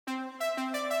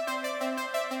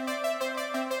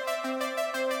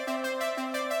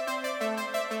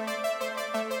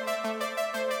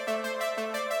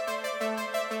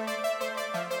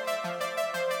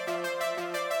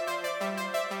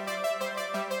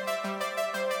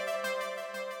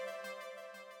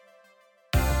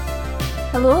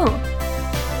Hello,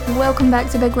 welcome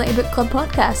back to Big Little Book Club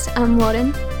podcast. I'm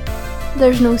Lauren.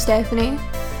 There's no Stephanie.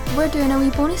 We're doing a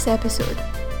wee bonus episode.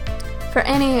 For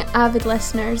any avid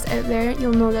listeners out there,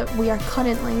 you'll know that we are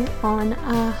currently on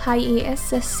a hiatus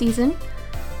this season.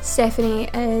 Stephanie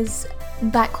is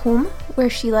back home where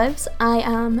she lives. I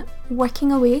am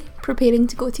working away, preparing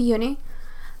to go to uni.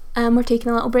 And we're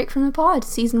taking a little break from the pod.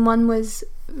 Season 1 was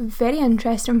very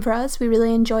interesting for us. We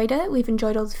really enjoyed it. We've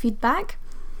enjoyed all the feedback.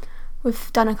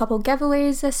 We've done a couple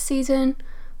giveaways this season.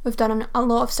 We've done a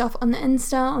lot of stuff on the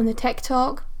Insta, on the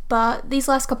TikTok. But these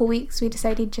last couple weeks we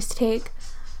decided just to take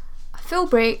a full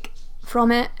break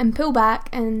from it and pull back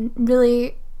and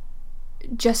really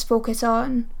just focus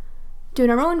on doing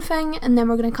our own thing. And then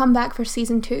we're going to come back for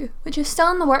season 2, which is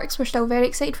still in the works. We're still very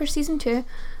excited for season 2.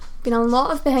 Been a lot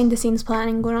of behind the scenes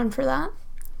planning going on for that.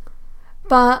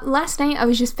 But last night I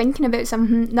was just thinking about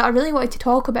something that I really wanted to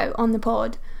talk about on the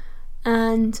pod.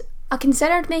 And I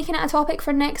considered making it a topic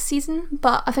for next season,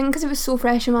 but I think because it was so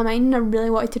fresh in my mind and I really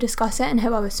wanted to discuss it and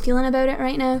how I was feeling about it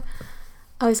right now,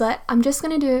 I was like, I'm just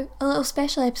going to do a little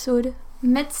special episode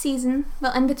mid-season,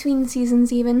 well, in between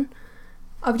seasons even,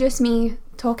 of just me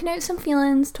talking out some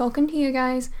feelings, talking to you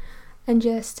guys, and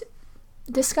just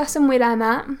discussing where I'm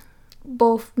at,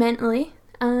 both mentally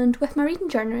and with my reading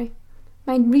journey.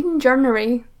 My reading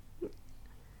journey.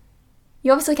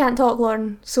 You obviously can't talk,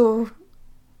 Lauren, so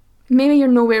maybe you're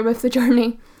nowhere with the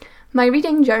journey. My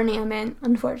reading journey, I meant,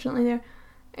 unfortunately,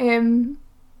 there.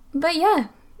 But yeah,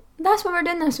 that's what we're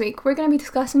doing this week. We're going to be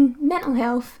discussing mental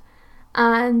health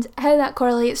and how that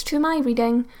correlates to my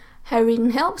reading, how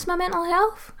reading helps my mental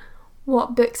health,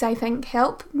 what books I think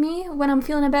help me when I'm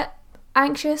feeling a bit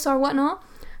anxious or whatnot,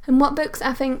 and what books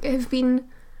I think have been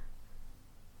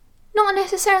not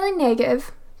necessarily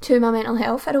negative to my mental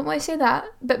health, I don't want to say that,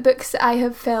 but books that I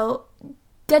have felt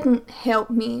didn't help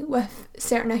me with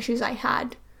certain issues I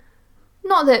had.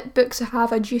 Not that books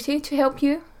have a duty to help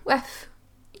you with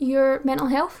your mental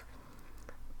health,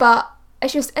 but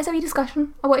it's a wee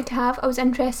discussion I wanted to have. I was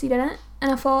interested in it,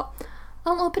 and I thought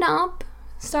I'll open it up,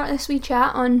 start this wee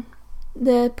chat on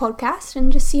the podcast, and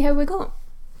just see how we go.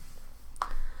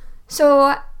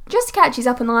 So, just to catch you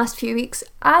up in the last few weeks,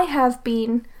 I have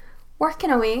been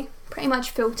working away pretty much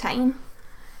full time.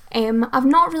 I've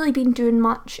not really been doing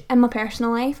much in my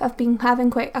personal life. I've been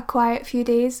having quite a quiet few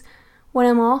days when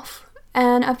I'm off,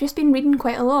 and I've just been reading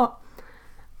quite a lot.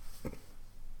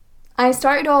 I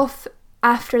started off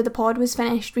after the pod was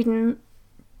finished reading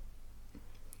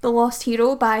The Lost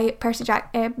Hero by Percy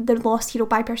Jackson.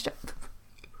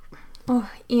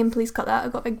 Oh, Ian, please cut that. I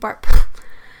got a big burp.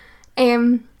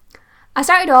 I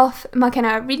started off my kind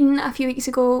of reading a few weeks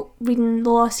ago, reading The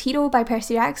Lost Hero by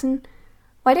Percy Jackson.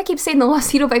 Why do I keep saying The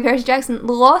Lost Hero by Percy Jackson?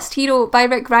 The Lost Hero by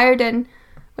Rick Riordan,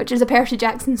 which is a Percy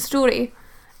Jackson story.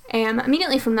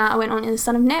 Immediately from that I went on to The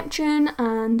Son of Neptune,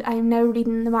 and I'm now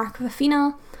reading The Mark of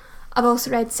Athena. I've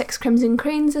also read Six Crimson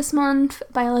Cranes this month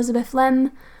by Elizabeth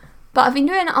Lim. But I've been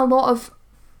doing a lot of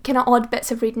kind of odd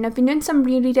bits of reading. I've been doing some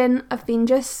rereading. I've been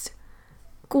just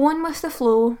going with the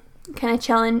flow, kind of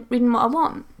chilling, reading what I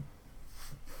want.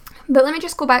 But let me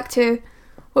just go back to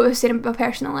what we were saying about my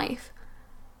personal life.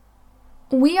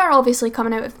 We are obviously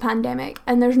coming out of the pandemic,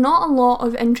 and there's not a lot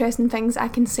of interesting things I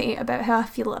can say about how I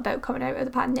feel about coming out of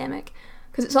the pandemic,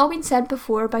 because it's all been said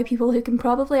before by people who can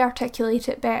probably articulate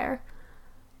it better.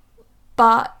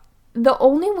 But the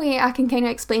only way I can kind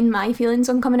of explain my feelings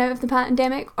on coming out of the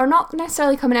pandemic, or not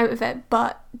necessarily coming out of it,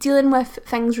 but dealing with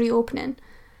things reopening,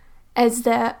 is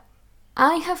that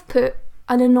I have put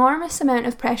an enormous amount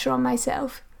of pressure on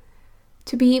myself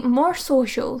to be more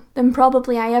social than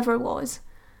probably I ever was.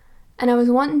 And I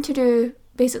was wanting to do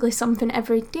basically something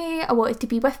every day. I wanted to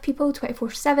be with people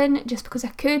 24/7 just because I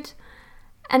could.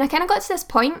 And I kind of got to this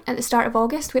point at the start of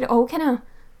August where it all kind of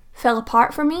fell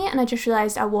apart for me, and I just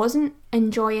realised I wasn't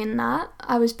enjoying that.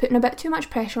 I was putting a bit too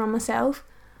much pressure on myself.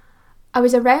 I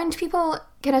was around people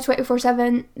kind of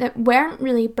 24/7 that weren't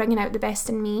really bringing out the best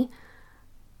in me.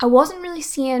 I wasn't really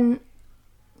seeing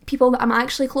people that I'm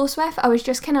actually close with. I was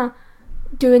just kind of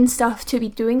doing stuff to be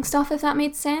doing stuff, if that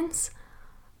made sense.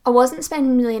 I wasn't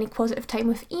spending really any positive time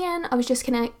with Ian. I was just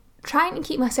kind of trying to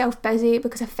keep myself busy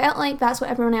because I felt like that's what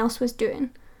everyone else was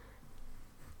doing.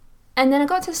 And then I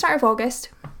got to the start of August.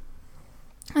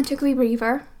 I took a wee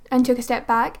breather and took a step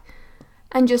back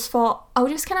and just thought, I'll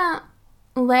just kind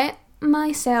of let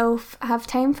myself have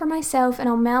time for myself, and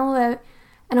I'll mellow out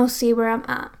and I'll see where I'm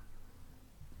at.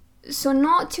 So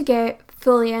not to get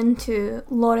fully into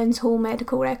Lauren's whole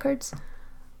medical records,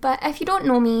 but if you don't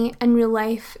know me in real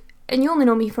life, and you only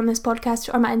know me from this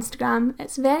podcast or my Instagram,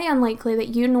 it's very unlikely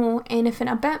that you know anything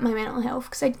about my mental health,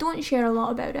 because I don't share a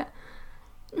lot about it.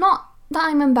 Not that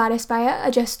I'm embarrassed by it,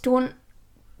 I just don't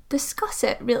discuss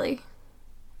it really.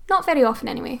 Not very often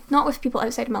anyway, not with people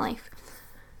outside of my life.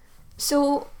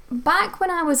 So back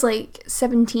when I was like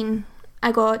 17,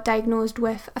 I got diagnosed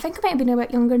with, I think I might have been a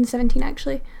bit younger than 17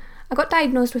 actually. I got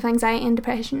diagnosed with anxiety and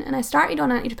depression, and I started on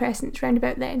antidepressants around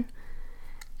about then.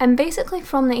 And basically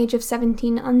from the age of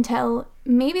 17 until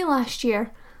maybe last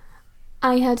year,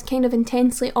 I had kind of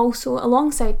intensely also,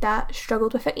 alongside that,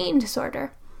 struggled with an eating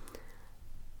disorder.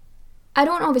 I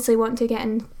don't obviously want to get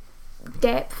in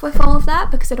depth with all of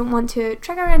that because I don't want to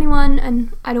trigger anyone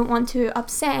and I don't want to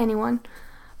upset anyone.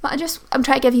 But I'm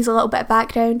trying to give you a little bit of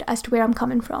background as to where I'm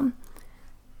coming from.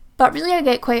 But really I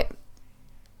get quite,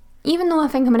 even though I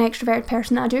think I'm an extroverted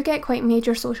person, I do get quite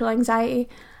major social anxiety,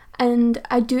 and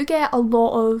I do get a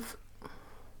lot of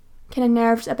kind of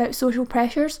nerves about social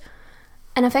pressures.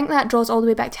 And I think that draws all the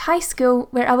way back to high school,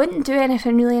 where I wouldn't do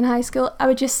anything really in high school. I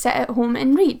would just sit at home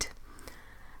and read.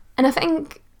 And I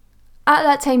think at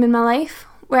that time in my life,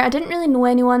 where I didn't really know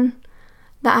anyone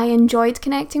that I enjoyed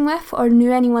connecting with, or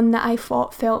knew anyone that I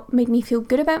thought made me feel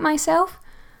good about myself,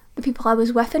 the people I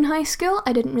was with in high school,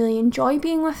 I didn't really enjoy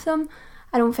being with them.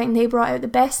 I don't think they brought out the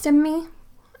best in me.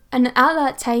 And at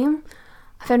that time,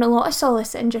 I found a lot of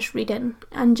solace in just reading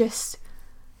and just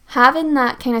having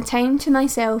that kind of time to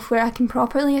myself where I can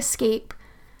properly escape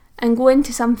and go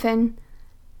into something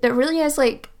that really is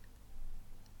like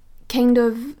kind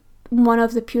of one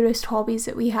of the purest hobbies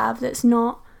that we have, that's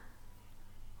not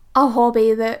a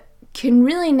hobby that can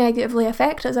really negatively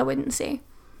affect us, I wouldn't say.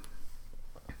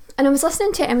 And I was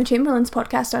listening to Emma Chamberlain's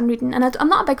podcast on reading, and I'm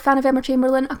not a big fan of Emma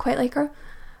Chamberlain, I quite like her,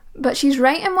 but she's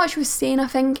right in what she was saying, I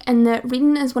think, in that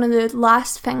reading is one of the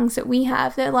last things that we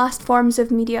have, the last forms of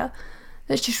media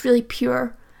that's just really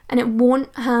pure, and it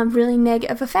won't have really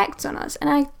negative effects on us, and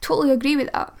I totally agree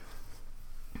with that.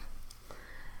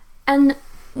 And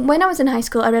when I was in high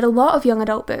school, I read a lot of young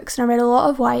adult books, and I read a lot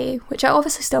of YA, which I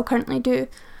obviously still currently do,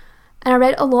 and I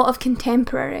read a lot of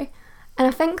contemporary. And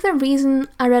I think the reason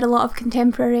I read a lot of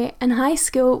contemporary in high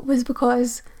school was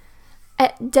because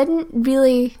it didn't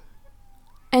really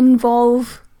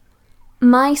involve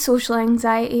my social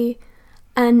anxiety,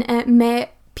 and it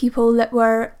met people that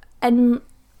were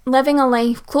living a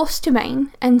life close to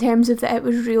mine in terms of that it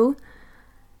was real,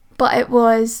 but it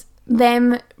was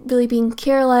them really being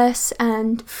careless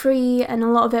and free, and a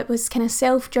lot of it was kind of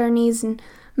self journeys and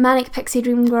manic pixie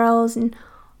dream girls and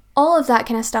all of that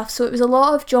kind of stuff. So it was a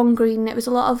lot of John Green, it was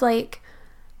a lot of like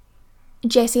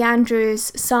Jesse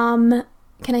Andrews, some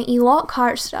kind of E.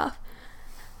 Lockhart stuff.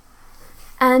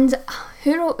 And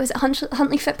who wrote, was it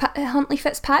Huntley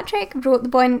Fitzpatrick wrote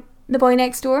The Boy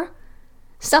Next Door?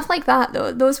 Stuff like that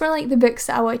though. Those were like the books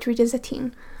that I wanted to read as a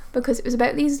teen, because it was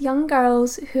about these young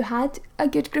girls who had a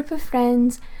good group of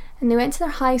friends, and they went to their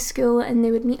high school and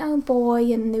they would meet a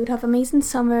boy and they would have amazing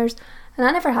summers. And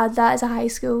I never had that as a high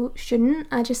school student.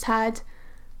 I just had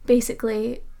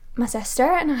basically my sister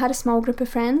and I had a small group of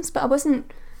friends, but I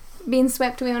wasn't being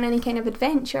swept away on any kind of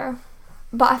adventure.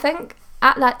 But I think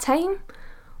at that time,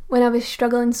 when I was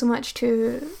struggling so much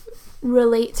to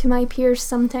relate to my peers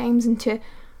sometimes and to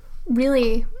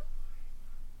really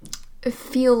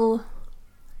feel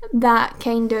that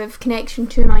kind of connection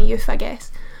to my youth, I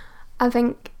guess, I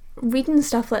think reading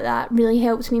stuff like that really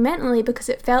helped me mentally, because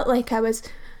it felt like I was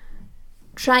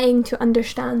trying to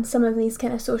understand some of these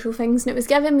kind of social things, and it was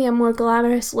giving me a more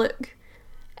glamorous look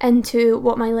into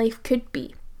what my life could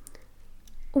be,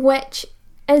 which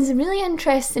is really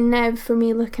interesting now for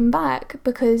me looking back,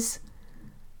 because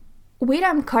where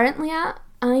I'm currently at,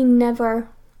 I never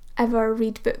ever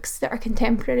read books that are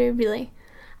contemporary, really.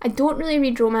 I don't really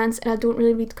read romance and I don't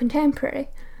really read contemporary,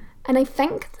 and I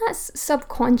think that's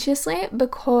subconsciously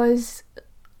because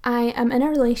I am in a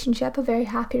relationship, a very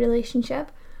happy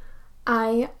relationship.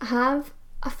 I have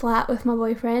a flat with my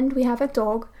boyfriend, we have a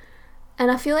dog,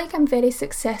 and I feel like I'm very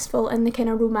successful in the kind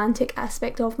of romantic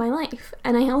aspect of my life,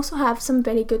 and I also have some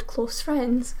very good close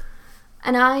friends,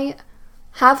 and I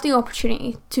have the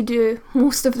opportunity to do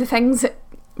most of the things that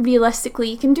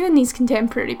realistically you can do in these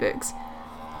contemporary books,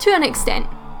 to an extent.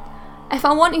 If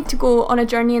I wanted to go on a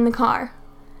journey in the car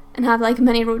and have like a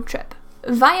mini road trip,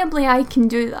 viably I can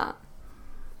do that.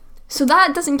 So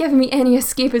that doesn't give me any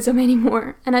escapism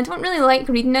anymore, and I don't really like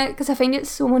reading it because I find it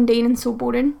so mundane and so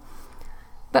boring.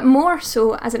 But more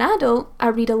so, as an adult, I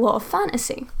read a lot of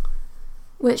fantasy,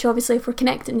 which obviously, if we're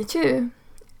connecting the two,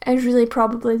 is really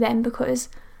probably then because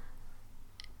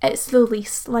it's the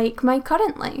least like my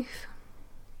current life.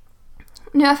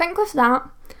 Now I think with that,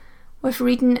 with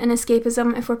reading and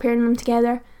escapism, if we're pairing them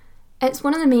together, it's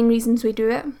one of the main reasons we do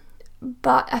it,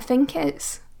 but I think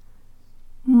it's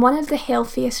one of the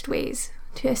healthiest ways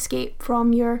to escape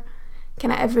from your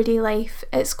kind of everyday life.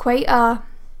 It's quite a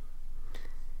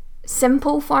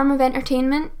simple form of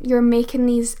entertainment. You're making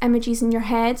these images in your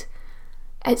head.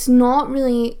 It's not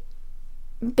really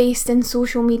based in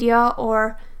social media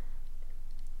or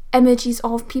images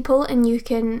of people, and you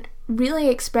can really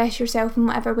express yourself in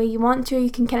whatever way you want to.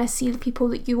 You can kind of see the people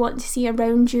that you want to see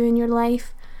around you in your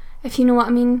life, if you know what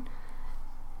I mean.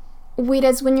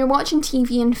 Whereas when you're watching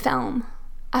TV and film,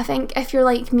 I think if you're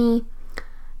like me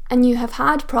and you have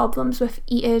had problems with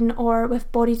eating or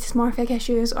with body dysmorphic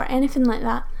issues or anything like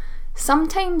that,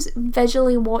 sometimes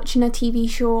visually watching a TV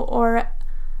show or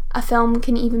a film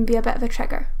can even be a bit of a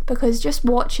trigger, because just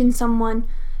watching someone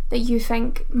that you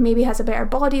think maybe has a better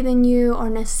body than you, or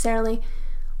necessarily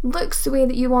looks the way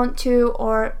that you want to,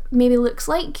 or maybe looks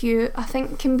like you, I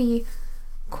think can be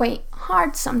quite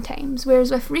hard sometimes.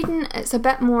 Whereas with reading, it's a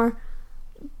bit more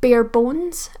bare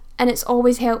bones, and it's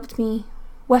always helped me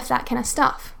with that kind of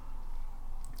stuff.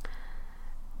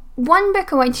 One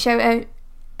book I want to shout out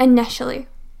initially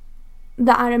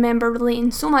that I remember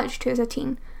relating so much to as a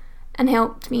teen and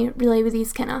helped me really with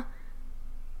these kind of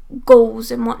goals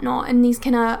and whatnot and these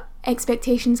kind of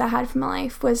expectations I had for my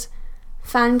life was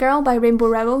Fangirl by Rainbow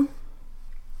Rowell.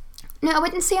 Now, I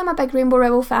wouldn't say I'm a big Rainbow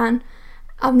Rowell fan.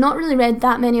 I've not really read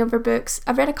that many of her books.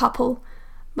 I've read a couple,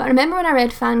 but I remember when I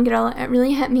read Fangirl, it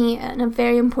really hit me at a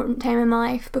very important time in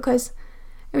my life, because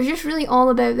it was just really all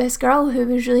about this girl who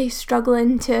was really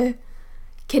struggling to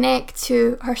connect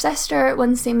to her sister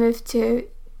once they moved to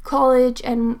college,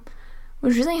 and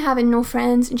was really having no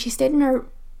friends, and she stayed in her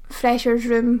freshers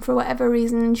room for whatever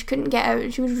reason. She couldn't get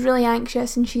out. She was really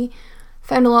anxious, and she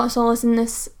found a lot of solace in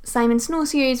this Simon Snow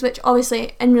series, which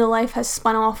obviously in real life has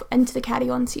spun off into the Carry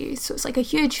On series, so it's like a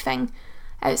huge thing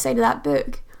outside of that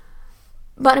book.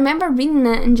 But I remember reading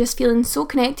it and just feeling so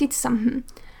connected to something,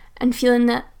 and feeling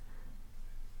that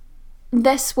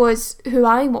this was who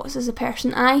I was as a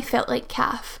person. I felt like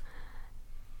Kath.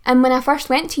 And when I first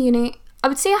went to uni, I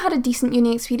would say I had a decent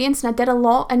uni experience, and I did a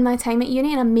lot in my time at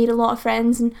uni, and I made a lot of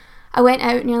friends, and I went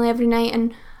out nearly every night,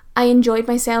 and I enjoyed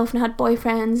myself and had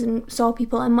boyfriends and saw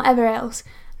people and whatever else.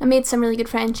 I made some really good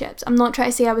friendships. I'm not trying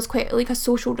to say I was quite like a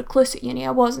social recluse at uni,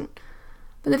 I wasn't.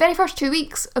 But the very first 2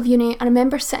 weeks of uni, I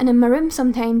remember sitting in my room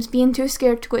sometimes being too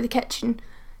scared to go to the kitchen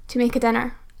to make a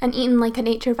dinner, and eating like a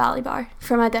Nature Valley bar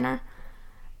for my dinner.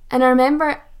 And I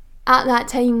remember at that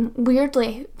time,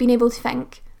 weirdly, being able to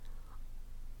think,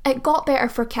 it got better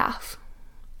for Kath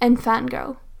in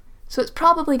Fangirl, so it's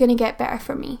probably going to get better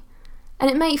for me. And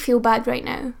it might feel bad right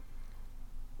now,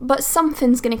 but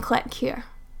something's going to click here.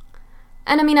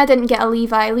 And I mean, I didn't get a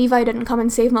Levi. Levi didn't come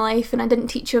and save my life, and I didn't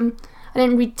teach him. I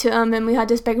didn't read to him, and we had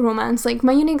this big romance. Like,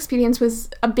 my uni experience was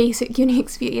a basic uni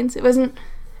experience. It was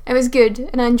good,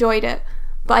 and I enjoyed it,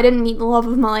 but I didn't meet the love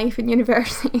of my life in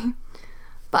university.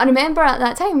 But I remember at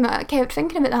that time, I kept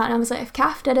thinking about that, and I was like, if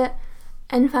Kath did it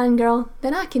in Fangirl,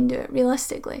 then I can do it,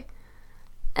 realistically.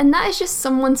 And that is just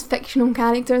someone's fictional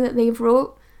character that they've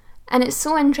wrote, and it's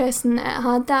so interesting that it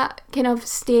had that kind of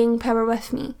staying power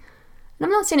with me. And I'm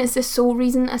not saying it's the sole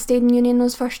reason I stayed in uni in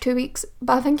those first 2 weeks,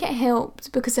 but I think it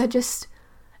helped, because I just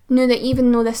knew that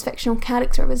even though this fictional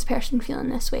character was a person feeling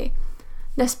this way,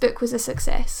 this book was a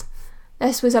success.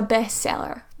 This was a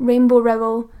bestseller. Rainbow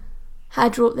Rowell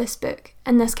had wrote this book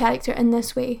and this character in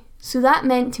this way. So that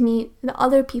meant to me that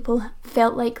other people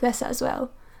felt like this as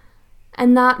well.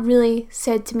 And that really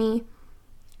said to me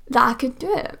that I could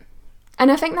do it.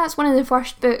 And I think that's one of the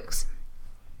first books,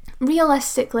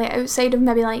 realistically, outside of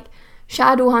maybe like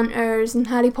Shadowhunters and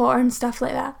Harry Potter and stuff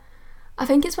like that, I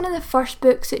think it's one of the first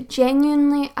books that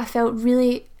genuinely I felt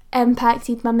really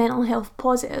impacted my mental health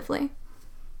positively.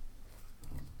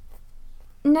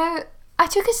 Now, I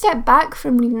took a step back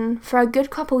from reading for a good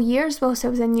couple years whilst I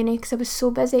was in uni, because I was so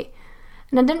busy,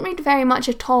 and I didn't read very much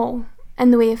at all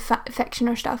in the way of fiction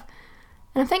or stuff.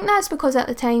 And I think that's because at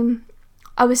the time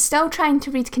I was still trying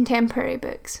to read contemporary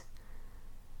books,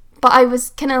 but I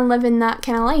was kind of living that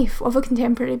kind of life of a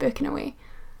contemporary book in a way,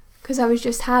 because I was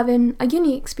just having a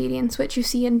uni experience, which you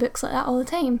see in books like that all the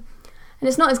time. And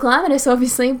it's not as glamorous,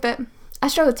 obviously, but I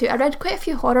struggled to. I read quite a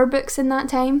few horror books in that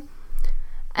time,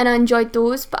 and I enjoyed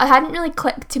those, but I hadn't really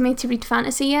clicked to me to read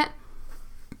fantasy yet.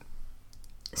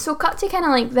 So cut to kind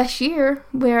of like this year,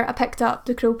 where I picked up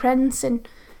The Cruel Prince and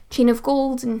Chain of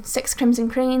Gold and Six Crimson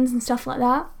Cranes and stuff like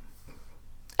that.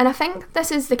 And I think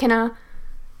this is the kind of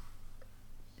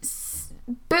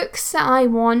books that I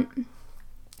want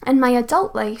in my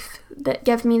adult life that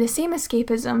give me the same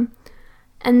escapism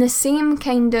and the same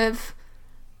kind of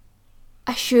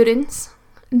assurance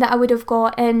that I would have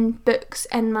got in books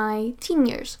in my teen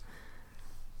years.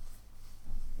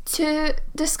 To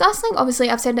discuss, like, obviously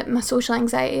I've said that my social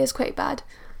anxiety is quite bad.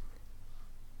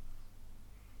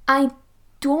 I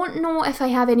don't know if I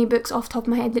have any books off the top of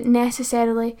my head that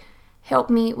necessarily help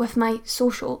me with my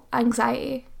social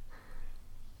anxiety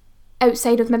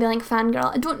outside of maybe like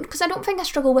Fangirl. Because I don't think I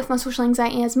struggle with my social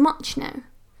anxiety as much now.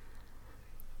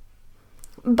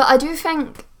 But I do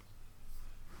think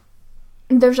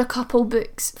there's a couple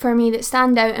books for me that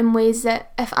stand out in ways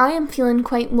that if I am feeling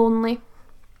quite lonely,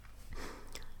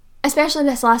 especially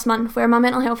this last month where my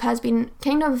mental health has been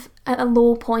kind of at a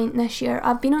low point this year,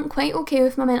 I've been quite okay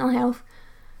with my mental health.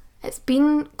 It's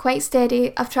been quite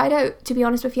steady. I've tried out, to be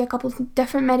honest with you, a couple of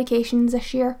different medications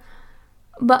this year.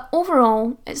 But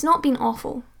overall, it's not been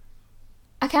awful.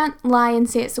 I can't lie and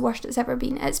say it's the worst it's ever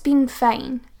been. It's been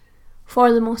fine,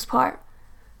 for the most part.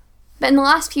 But in the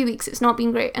last few weeks, it's not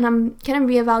been great. And I'm kind of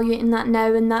reevaluating that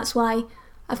now. And that's why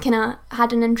I've kind of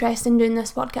had an interest in doing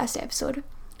this podcast episode.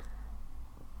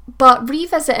 But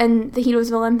revisiting the Heroes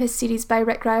of Olympus series by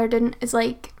Rick Riordan is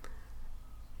like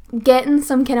getting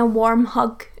some kind of warm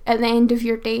hug at the end of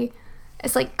your day.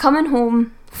 It's like coming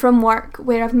home from work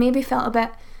where I've maybe felt a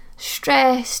bit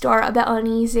stressed or a bit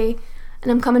uneasy,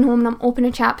 and I'm coming home and I'm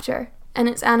opening a chapter and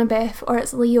it's Annabeth or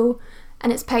it's Leo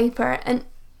and it's Piper, and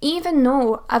even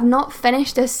though I've not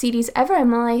finished this series ever in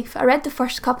my life, I read the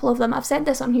first couple of them, I've said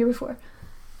this on here before,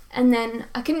 and then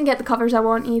I couldn't get the covers I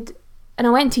wanted and I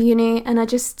went to uni and I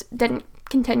just didn't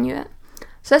continue it.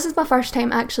 So this is my first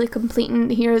time actually completing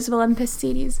the Heroes of Olympus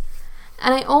series,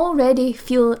 and I already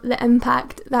feel the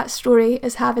impact that story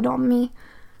is having on me.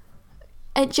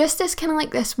 It just is kind of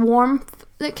like this warmth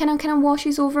that kind of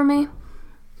washes over me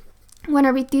when I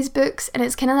read these books, and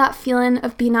it's kind of that feeling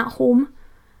of being at home,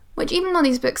 which even though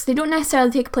these books, they don't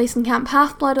necessarily take place in Camp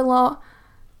Half-Blood a lot,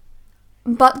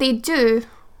 but they do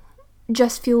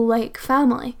just feel like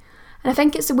family. And I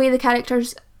think it's the way the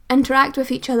characters interact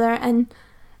with each other and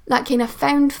that kind of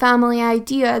found family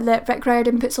idea that Rick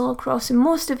Riordan puts all across in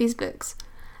most of his books.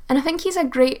 And I think he's a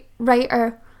great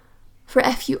writer for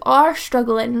if you are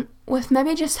struggling with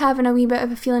maybe just having a wee bit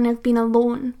of a feeling of being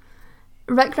alone.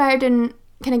 Rick Riordan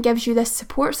kind of gives you this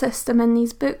support system in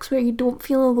these books where you don't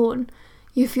feel alone.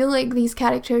 You feel like these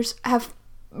characters have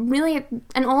really,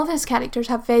 and all of his characters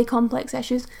have very complex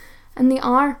issues, and they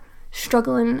are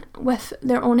struggling with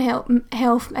their own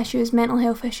health issues, mental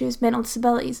health issues, mental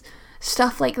disabilities,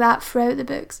 stuff like that throughout the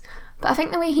books. But I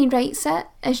think the way he writes it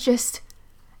is just,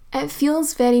 it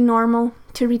feels very normal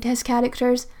to read his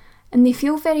characters, and they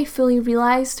feel very fully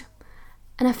realised.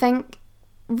 And I think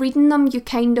reading them, you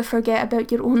kind of forget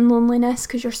about your own loneliness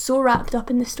because you're so wrapped up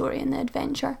in the story and the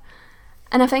adventure.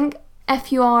 And I think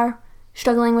if you are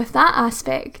struggling with that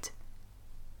aspect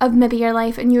of maybe your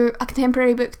life and a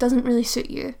contemporary book doesn't really suit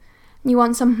you, and you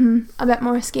want something a bit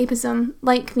more escapism,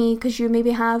 like me, because you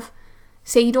maybe have,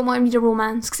 say you don't want to read a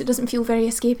romance because it doesn't feel very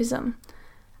escapism,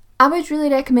 I would really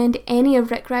recommend any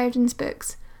of Rick Riordan's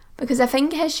books, because I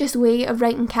think his just way of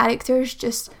writing characters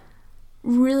just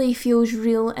really feels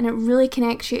real and it really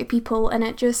connects you to people, and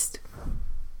it just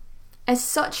is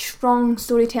such strong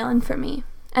storytelling for me.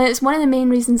 And it's one of the main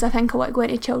reasons I think I want to go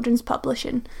into children's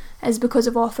publishing, is because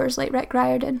of authors like Rick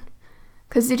Riordan,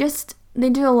 because they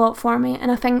do a lot for me. And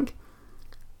I think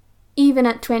even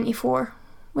at 24,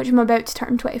 which I'm about to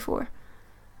turn 24,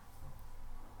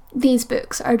 these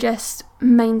books are just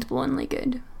mind-blowingly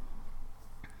good.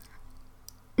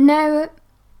 Now,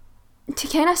 to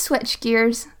kind of switch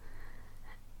gears,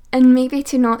 and maybe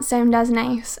to not sound as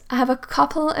nice, I have a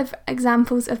couple of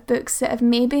examples of books that have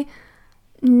maybe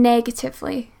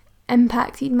negatively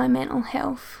impacted my mental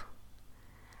health.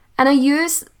 And I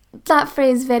use that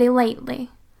phrase very lightly,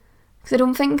 because I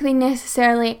don't think they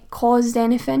necessarily caused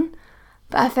anything,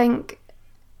 but I think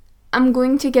I'm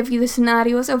going to give you the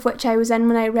scenarios of which I was in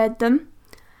when I read them,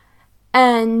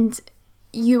 and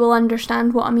you will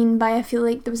understand what I mean by I feel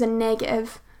like there was a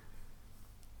negative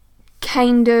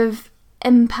kind of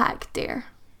impact there.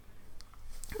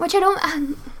 Which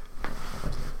I'm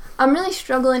really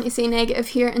struggling to say negative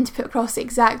here and to put across the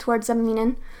exact words I'm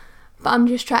meaning, but I'm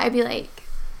just trying to be like,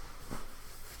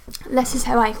 this is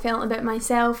how I felt about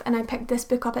myself and I picked this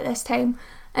book up at this time,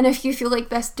 and if you feel like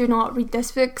this, do not read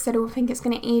this book because I don't think it's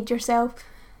going to aid yourself.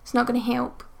 It's not going to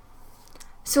help.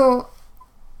 So,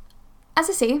 as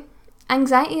I say,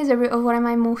 anxiety is a root of one of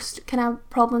my most kind of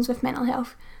problems with mental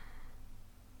health.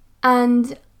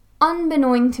 And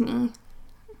unbeknown to me,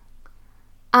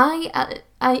 I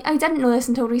didn't know this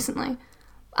until recently.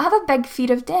 I have a big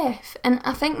fear of death, and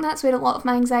I think that's where a lot of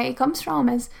my anxiety comes from,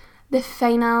 is the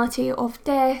finality of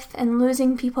death and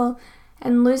losing people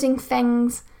and losing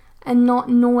things and not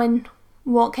knowing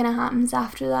what kind of happens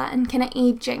after that, and kind of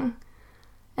aging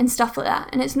and stuff like that.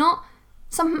 And it's not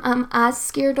something I'm as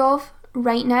scared of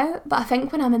right now, but I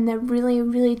think when I'm in the really,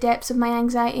 really depths of my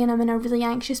anxiety and I'm in a really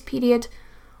anxious period,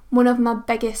 one of my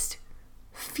biggest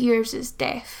fears is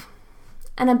death.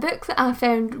 And a book that I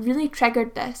found really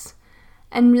triggered this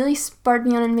and really spurred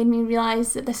me on and made me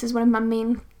realise that this is one of my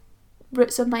main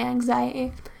roots of my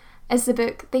anxiety is the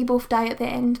book They Both Die at the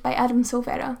End by Adam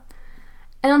Silvera.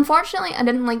 And unfortunately, I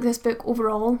didn't like this book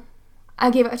overall. I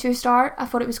gave it a 2-star. I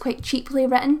thought it was quite cheaply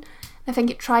written. I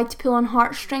think it tried to pull on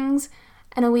heartstrings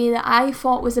in a way that I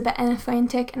thought was a bit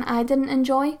inauthentic and I didn't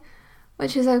enjoy,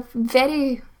 which is a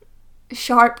very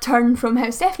sharp turn from how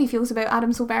Stephanie feels about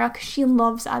Adam Silvera, because she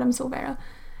loves Adam Silvera.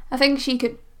 I think she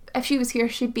could, if she was here,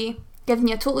 she'd be giving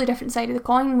you a totally different side of the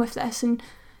coin with this and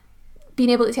being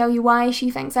able to tell you why she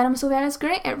thinks Adam Silvera is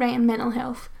great at writing mental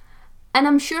health. And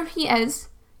I'm sure he is,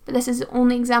 but this is the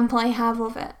only example I have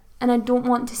of it, and I don't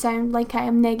want to sound like I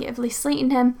am negatively slating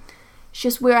him. It's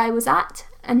just where I was at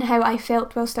and how I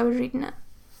felt whilst I was reading it.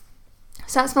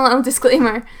 So that's my little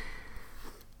disclaimer.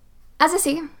 As I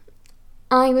say,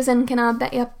 I was in kind of a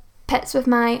bit of pits with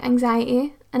my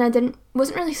anxiety, and I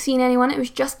wasn't really seeing anyone. It was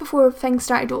just before things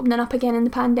started opening up again in the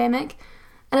pandemic,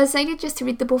 and I decided just to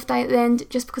read They Both Die at the End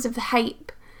just because of the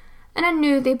hype. And I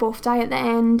knew they both die at the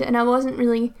end, and I wasn't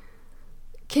really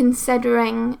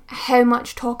considering how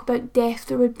much talk about death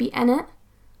there would be in it.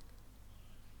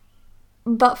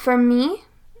 But for me,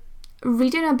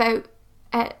 reading about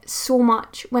it so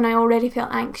much when I already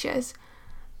felt anxious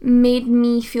made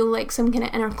me feel like some kind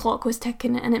of inner clock was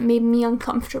ticking, and it made me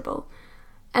uncomfortable.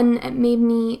 And it made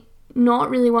me not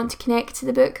really want to connect to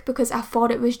the book because I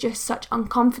thought it was just such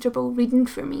uncomfortable reading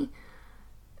for me.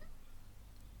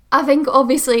 I think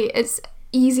obviously it's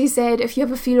easy said, if you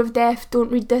have a fear of death,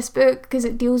 don't read this book because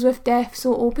it deals with death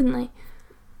so openly.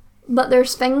 But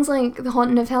there's things like The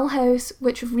Haunting of Hill House,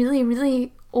 which really,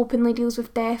 really openly deals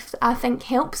with death, that I think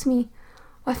helps me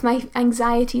with my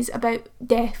anxieties about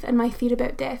death and my fear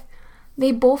about death.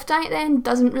 They Both Die at the End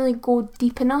doesn't really go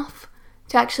deep enough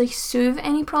to actually soothe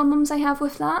any problems I have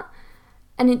with that,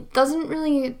 and it doesn't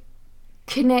really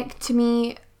connect to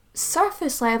me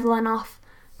surface level enough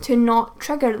to not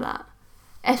trigger that,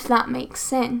 if that makes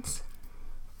sense.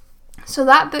 So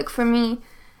that book for me,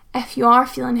 if you are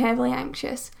feeling heavily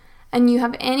anxious and you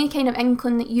have any kind of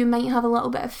inkling that you might have a little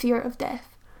bit of fear of death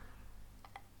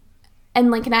in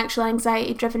like an actual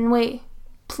anxiety driven way,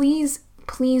 please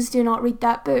do not read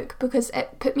that book, because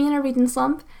it put me in a reading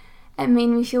slump. It made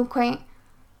me feel quite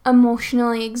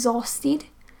emotionally exhausted,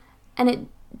 and it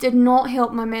did not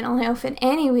help my mental health in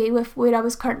any way with where I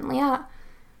was currently at.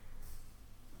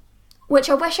 Which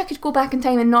I wish I could go back in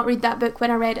time and not read that book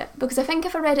when I read it, because I think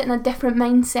if I read it in a different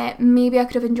mindset, maybe I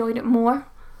could have enjoyed it more.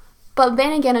 But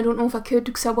then again, I don't know if I could,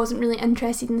 because I wasn't really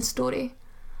interested in the story.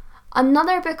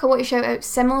 Another book I want to shout out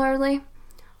similarly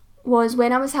was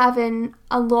when I was having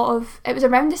it was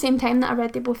around the same time that I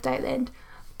read They Both Die at the End,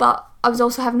 but I was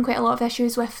also having quite a lot of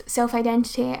issues with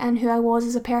self-identity and who I was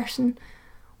as a person,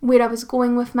 where I was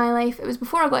going with my life. It was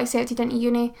before I got accepted into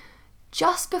uni,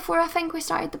 just before I think we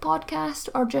started the podcast,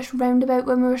 or just roundabout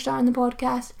when we were starting the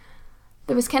podcast.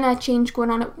 There was kind of a change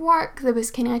going on at work, there was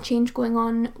kind of a change going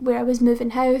on where I was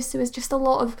moving house, there was just a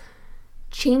lot of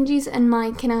changes in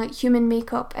my kind of human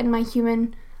makeup and my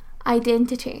human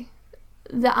identity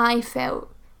that I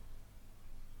felt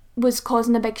was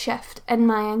causing a big shift in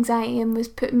my anxiety and was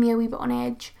putting me a wee bit on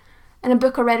edge. And a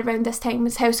book I read around this time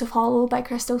was House of Hollow by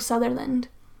Crystal Sutherland.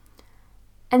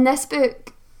 And this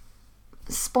book,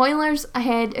 spoilers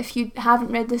ahead if you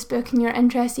haven't read this book and you're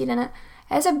interested in it,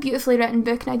 it's a beautifully written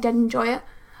book and I did enjoy it,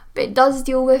 but it does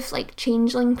deal with like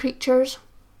changeling creatures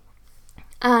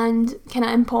and kind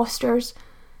of imposter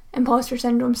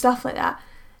syndrome, stuff like that.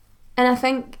 And I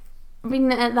think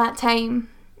reading it at that time,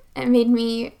 it made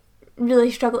me really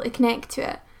struggle to connect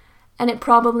to it, and it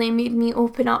probably made me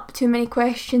open up too many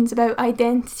questions about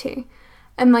identity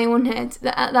in my own head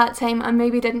that at that time I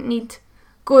maybe didn't need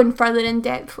going further in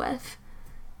depth with.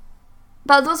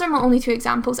 But those are my only 2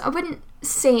 examples. I wouldn't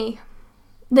say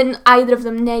that either of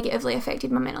them negatively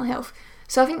affected my mental health.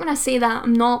 So I think when I say that,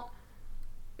 I'm not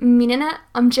meaning it.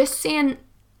 I'm just saying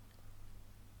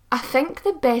I think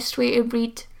the best way to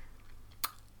read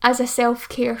as a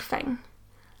self-care thing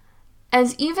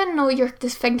is, even though you're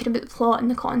just thinking about the plot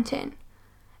and the content,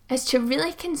 is to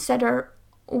really consider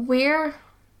where...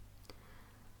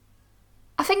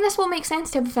 I think this will make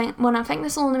sense to everyone. I think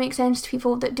this will only make sense to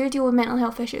people that do deal with mental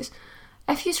health issues.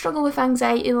 If you struggle with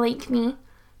anxiety like me,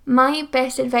 my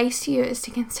best advice to you is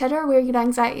to consider where your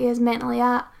anxiety is mentally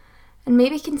at, and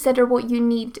maybe consider what you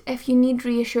need. If you need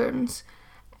reassurance,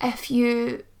 if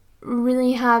you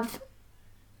really have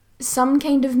some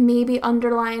kind of maybe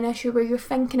underlying issue where you're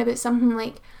thinking about something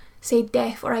like say,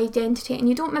 death or identity, and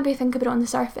you don't maybe think about it on the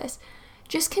surface,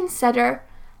 just consider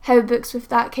how books with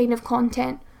that kind of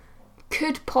content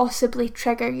could possibly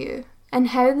trigger you and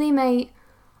how they might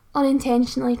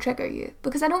unintentionally trigger you.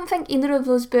 Because I don't think either of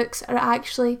those books are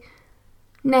actually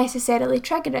necessarily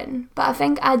triggering, but I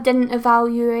think I didn't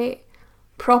evaluate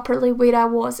properly where I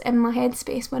was in my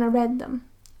headspace when I read them.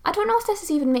 I don't know if this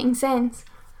is even making sense.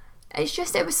 It's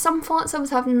just, it was some thoughts I was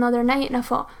having another night, and I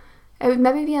thought it would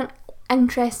maybe be an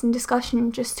interesting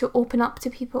discussion just to open up to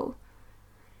people.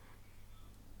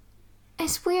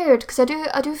 It's weird, because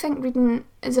I do think reading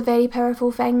is a very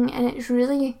powerful thing, and it's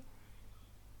really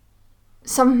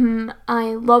something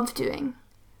I love doing.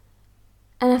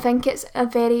 And I think it's a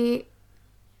very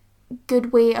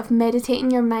good way of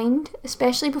meditating your mind,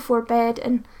 especially before bed,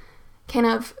 and kind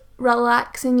of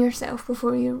relaxing yourself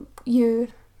before you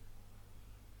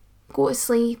go to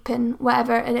sleep and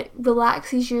whatever, and it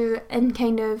relaxes you in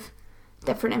kind of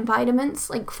different environments.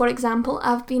 Like, for example,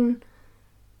 I've been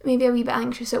maybe a wee bit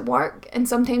anxious at work, and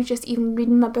sometimes just even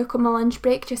reading my book on my lunch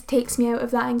break just takes me out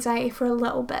of that anxiety for a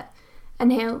little bit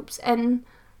and helps. And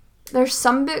there's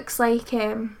some books like,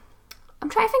 I'm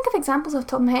trying to think of examples off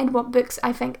the top of my head, what books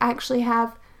I think actually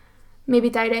have maybe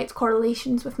direct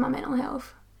correlations with my mental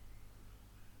health.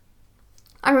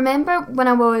 I remember when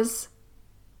I was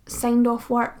signed off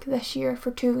work this year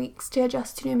for 2 weeks to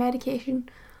adjust to new medication,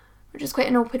 which is quite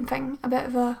an open thing, a bit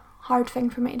of a hard thing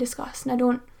for me to discuss, and I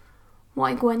don't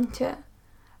want to go into it.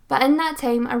 But in that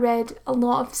time I read a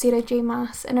lot of Sarah J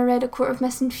Maas, and I read A Court of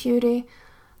Mist and Fury,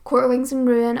 Court of Wings and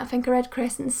Ruin, I think I read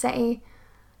Crescent City.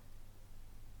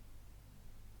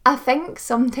 I think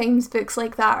sometimes books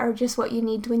like that are just what you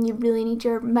need when you really need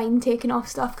your mind taken off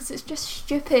stuff, because it's just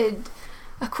stupid.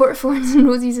 A Court of Thorns and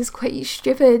Roses is quite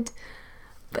stupid,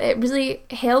 but it really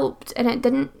helped, and it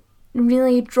didn't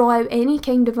really draw out any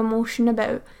kind of emotion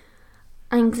about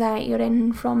anxiety or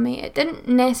anything from me. It didn't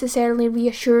necessarily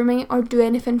reassure me or do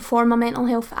anything for my mental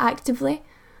health actively,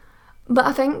 but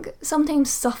I think sometimes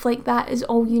stuff like that is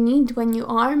all you need when you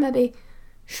are maybe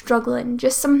struggling.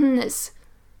 Just something that's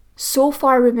so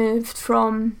far removed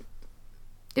from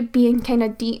it being kind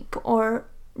of deep or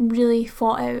really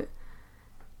thought out.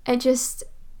 It just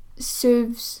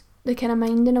soothes the kind of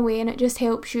mind in a way, and it just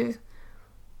helps you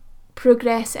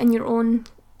progress in your own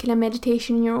kind of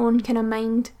meditation, your own kind of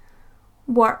mind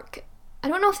work. I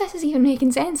don't know if this is even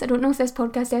making sense. I don't know if this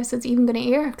podcast episode's even going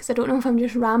to air, because I don't know if I'm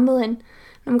just rambling.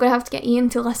 I'm going to have to get Ian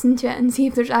to listen to it and see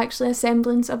if there's actually a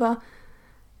semblance of a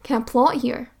kind of plot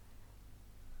here.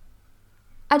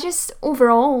 I just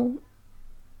overall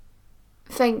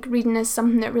think reading is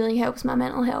something that really helps my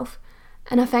mental health,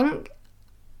 and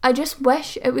I just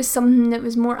wish it was something that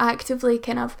was more actively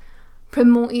kind of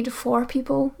promoted for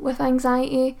people with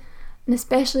anxiety, and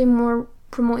especially more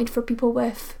promoted for people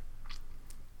with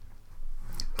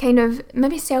kind of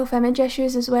maybe self-image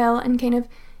issues as well, and kind of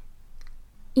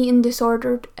eating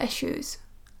disordered issues.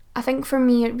 I think for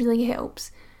me it really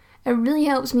helps. It really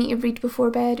helps me to read before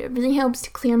bed. It really helps to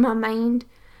clear my mind.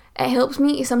 It helps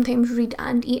me to sometimes read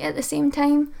and eat at the same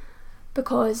time,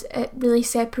 because it really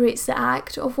separates the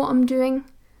act of what I'm doing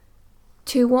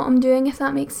to what I'm doing, if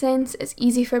that makes sense. It's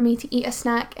easy for me to eat a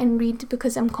snack and read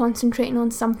because I'm concentrating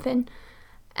on something,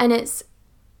 and it's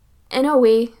in a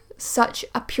way such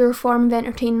a pure form of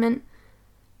entertainment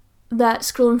that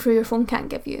scrolling through your phone can't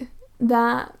give you,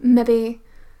 that maybe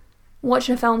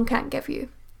watching a film can't give you.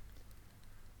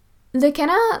 The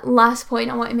kind of last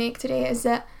point I want to make today is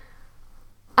that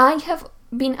I have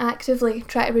been actively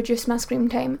trying to reduce my screen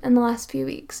time in the last few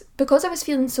weeks because I was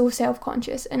feeling so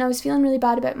self-conscious and I was feeling really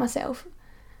bad about myself.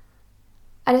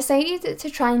 I decided to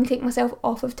try and take myself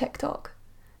off of TikTok,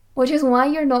 which is why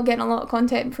you're not getting a lot of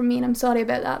content from me, and I'm sorry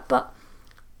about that, but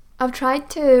I've tried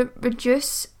to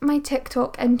reduce my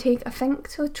TikTok intake, I think,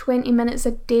 to 20 minutes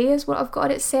a day is what I've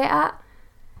got it set at.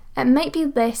 It might be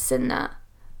less than that.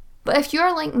 But if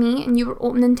you're like me and you were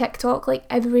opening TikTok like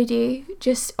every day,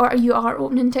 or you are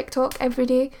opening TikTok every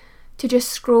day to just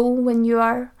scroll when you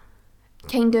are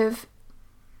kind of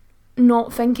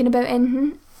not thinking about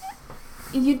anything,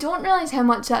 you don't realise how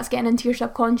much that's getting into your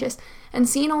subconscious, and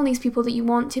seeing all these people that you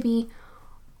want to be,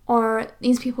 or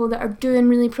these people that are doing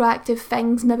really proactive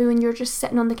things maybe when you're just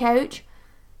sitting on the couch,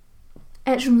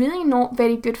 it's really not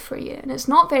very good for you, and it's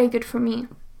not very good for me.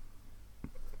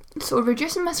 So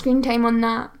reducing my screen time on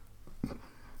that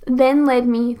then led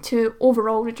me to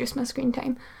overall reduce my screen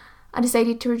time. I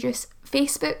decided to reduce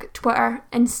Facebook, Twitter,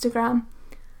 Instagram,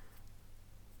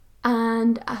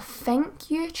 and I think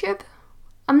YouTube.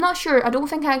 I'm not sure, I don't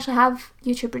think I actually have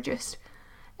YouTube reduced.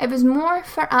 It was more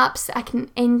for apps that I can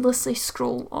endlessly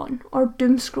scroll on, or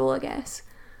doom scroll I guess.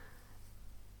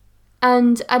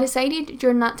 And I decided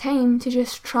during that time to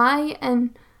just try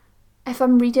and, if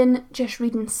I'm reading, just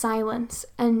read in silence,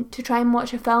 and to try and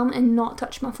watch a film and not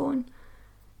touch my phone.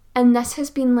 And this has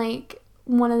been like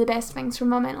one of the best things for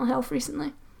my mental health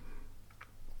recently.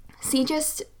 See,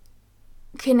 just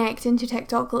connecting to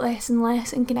TikTok less and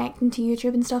less and connecting to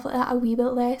YouTube and stuff like that a wee bit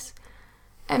less,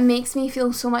 it makes me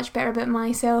feel so much better about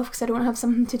myself because I don't have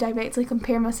something to directly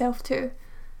compare myself to.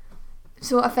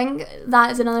 So I think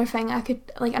that is another thing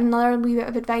another wee bit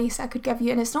of advice I could give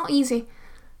you, and it's not easy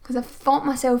because I've fought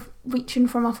myself reaching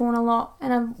for my phone a lot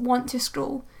and I want to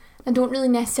scroll. I don't really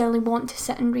necessarily want to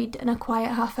sit and read in a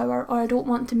quiet half hour, or I don't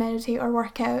want to meditate or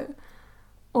work out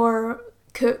or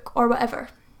cook or whatever.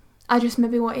 I just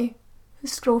maybe want to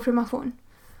scroll through my phone.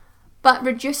 But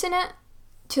reducing it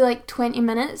to like 20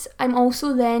 minutes, I'm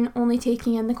also then only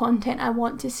taking in the content I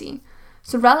want to see.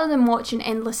 So rather than watching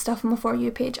endless stuff on my For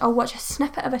You page, I'll watch a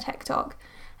snippet of a TikTok.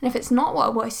 And if it's not what I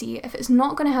want to see, if it's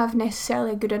not going to have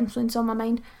necessarily a good influence on my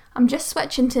mind, I'm just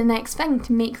switching to the next thing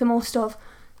to make the most of,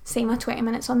 say, my 20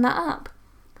 minutes on that app.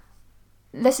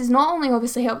 This has not only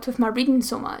obviously helped with my reading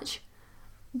so much,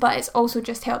 but it's also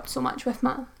just helped so much with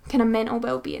my kind of mental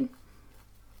well-being.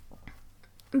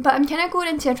 But I'm kind of going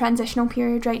into a transitional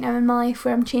period right now in my life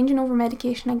where I'm changing over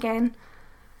medication again,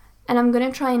 and I'm going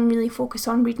to try and really focus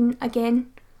on reading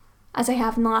again, as I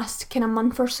have in the last kind of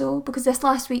month or so, because this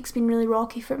last week's been really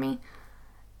rocky for me.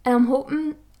 And I'm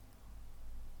hoping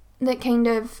that kind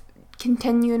of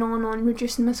continuing on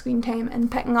reducing my screen time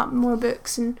and picking up more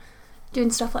books and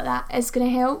doing stuff like that is going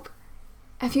to help.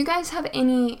 If you guys have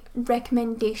any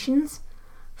recommendations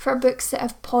for books that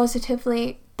have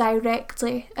positively,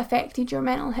 directly affected your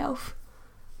mental health,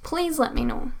 please let me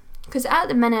know. Because at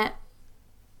the minute,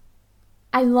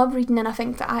 I love reading, and I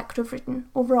think the act of reading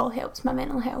overall helps my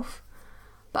mental health.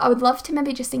 But I would love to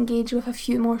maybe just engage with a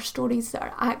few more stories that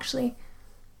are actually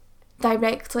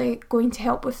directly going to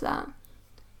help with that.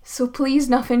 So please,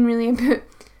 nothing really about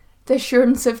the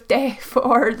assurance of death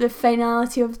or the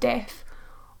finality of death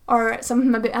or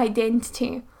something about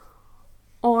identity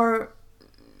or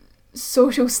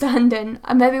social standing.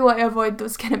 I maybe want to avoid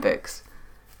those kind of books.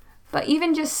 But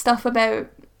even just stuff about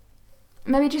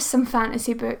maybe just some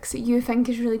fantasy books that you think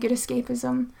is really good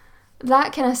escapism,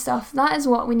 that kind of stuff, that is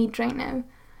what we need right now.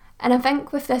 And I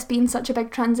think with this being such a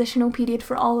big transitional period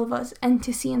for all of us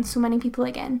into seeing so many people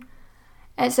again,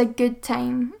 it's a good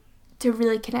time to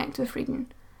really connect with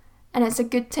reading. And it's a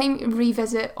good time to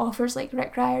revisit authors like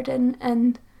Rick Riordan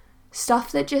and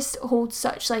stuff that just holds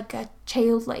such like a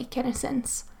childlike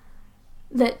innocence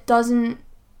that doesn't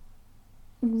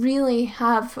really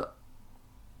have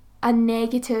a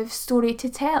negative story to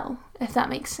tell, if that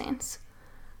makes sense.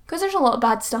 Because there's a lot of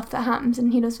bad stuff that happens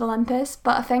in Heroes of Olympus,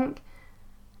 but I think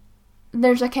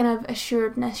there's a kind of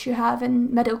assuredness you have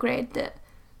in middle grade that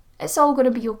it's all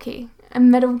going to be okay.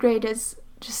 And middle grade is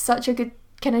just such a good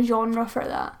kind of genre for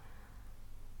that.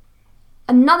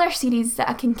 Another series that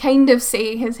I can kind of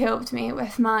say has helped me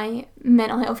with my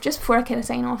mental health, just before I kind of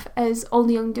sign off, is All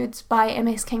the Young Dudes by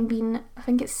M.S. King Bean. I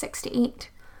think it's 68,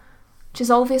 which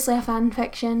is obviously a fan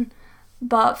fiction,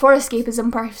 but for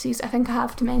escapism purposes I think I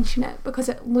have to mention it because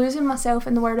losing myself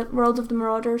in the world of the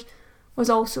Marauders was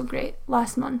also great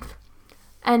last month,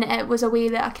 and it was a way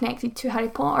that I connected to Harry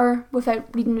Potter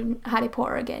without reading Harry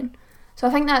Potter again. So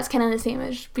I think that's kind of the same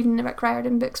as reading the Rick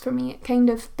Riordan books for me. It kind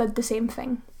of did the same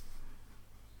thing.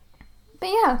 But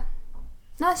yeah,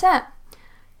 that's it.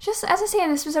 Just as I say,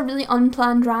 this was a really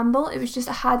unplanned ramble. It was just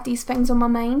I had these things on my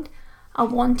mind. I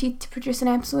wanted to produce an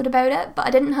episode about it, but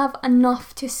I didn't have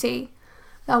enough to say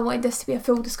that I wanted this to be a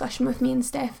full discussion with me and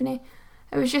Stephanie.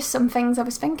 It was just some things I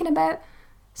was thinking about,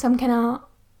 some kind of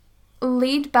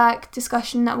laid back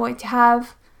discussion that I wanted to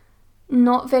have,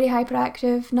 not very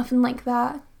hyperactive, nothing like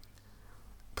that.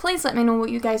 Please let me know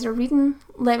what you guys are reading,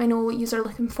 let me know what you are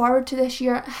looking forward to this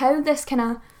year, how this kind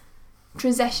of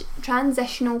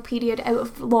transitional period out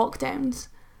of lockdowns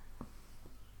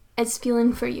is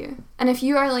feeling for you. And if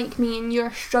you are like me and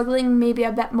you're struggling maybe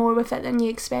a bit more with it than you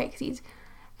expected,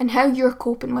 and how you're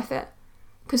coping with it.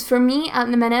 Because for me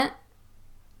at the minute,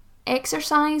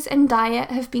 exercise and diet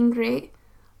have been great,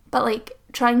 but like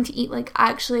trying to eat like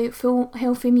actually full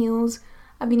healthy meals,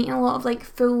 I've been eating a lot of like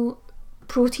full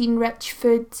protein rich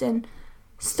foods and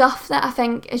stuff that I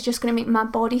think is just going to make my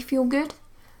body feel good,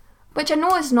 which I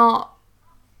know is not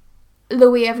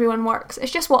the way everyone works.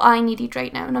 It's just what I needed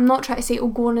right now, and I'm not trying to say, oh,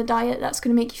 go on a diet, that's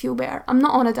going to make you feel better. I'm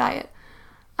not on a diet.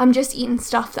 I'm just eating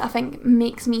stuff that I think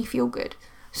makes me feel good.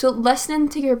 So listening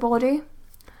to your body,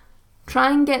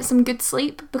 try and get some good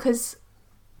sleep, because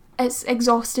it's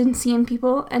exhausting seeing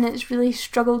people and it's really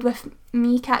struggled with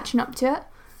me catching up to it.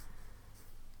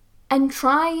 And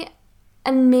try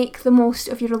and make the most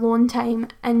of your alone time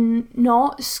and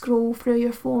not scroll through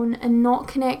your phone and not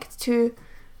connect to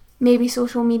maybe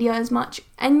social media as much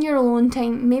in your alone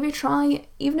time. Maybe try,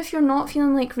 even if you're not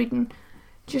feeling like reading,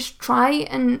 just try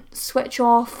and switch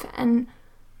off and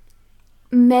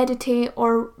meditate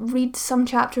or read some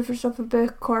chapters of a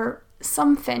book or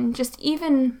something. Just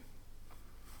even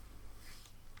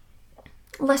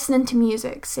listening to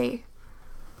music, say.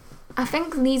 I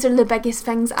think these are the biggest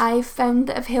things I've found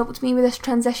that have helped me with this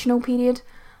transitional period,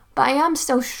 but I am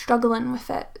still struggling with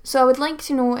it. So I would like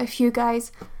to know if you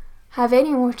guys have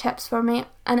any more tips for me,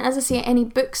 and as I say, any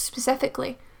books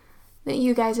specifically that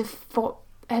you guys have thought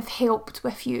have helped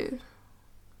with you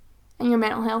and your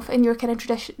mental health in your kind of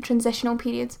transitional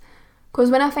periods. Because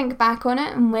when I think back on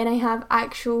it and when I have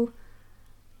actual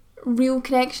real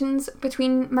connections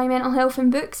between my mental health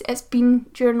and books, it's been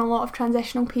during a lot of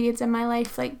transitional periods in my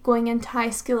life, like going into high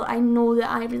school. I know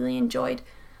that I really enjoyed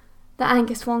the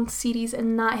Angus Wong series,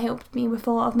 and that helped me with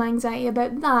a lot of my anxiety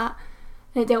about that,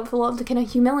 and it dealt with a lot of the kind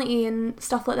of humility and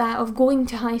stuff like that of going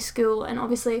to high school. And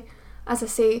obviously, as I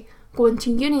say, going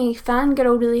to uni,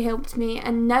 Fangirl really helped me,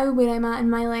 and now where I'm at in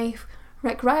my life,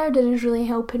 Rick Riordan is really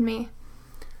helping me.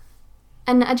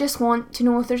 And I just want to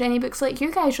know if there's any books like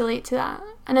you guys relate to that.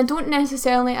 And I don't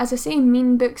necessarily, as I say,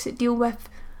 mean books that deal with,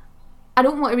 I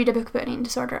don't want to read a book about an eating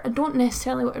disorder. I don't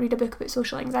necessarily want to read a book about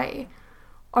social anxiety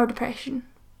or depression,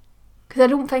 because I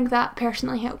don't think that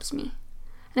personally helps me.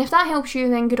 And if that helps you,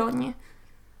 then good on you.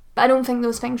 But I don't think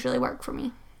those things really work for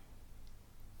me.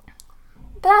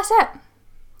 But that's it.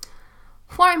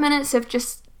 40 minutes of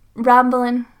just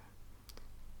rambling.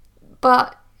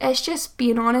 But it's just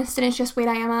being honest, and it's just where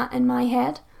I am at in my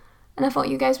head. And I thought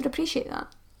you guys would appreciate that.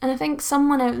 And I think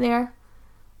someone out there,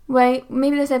 right,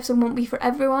 maybe this episode won't be for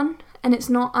everyone, and it's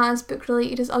not as book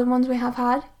related as other ones we have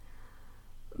had,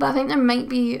 but I think there might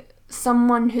be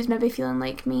someone who's maybe feeling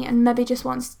like me and maybe just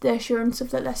wants the assurance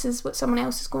of that this is what someone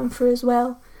else is going through as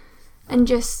well. And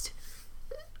just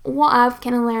what I've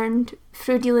kind of learned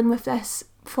through dealing with this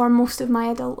for most of my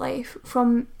adult life,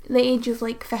 from the age of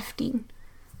like 15,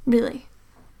 really,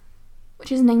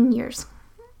 which is 9 years.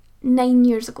 9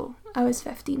 years ago, I was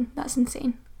 15. That's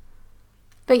insane.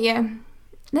 But yeah,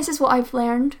 this is what I've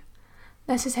learned.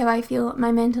 This is how I feel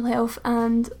my mental health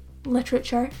and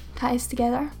literature ties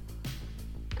together.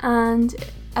 And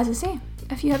as I say,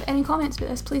 if you have any comments about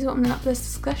this, please open up this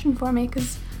discussion for me,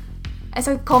 because it's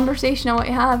a conversation I want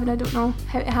to have and I don't know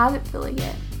how to have it fully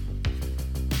yet.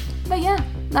 But yeah,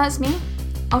 that's me.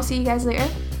 I'll see you guys later.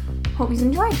 Hope you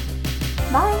enjoy.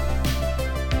 Bye!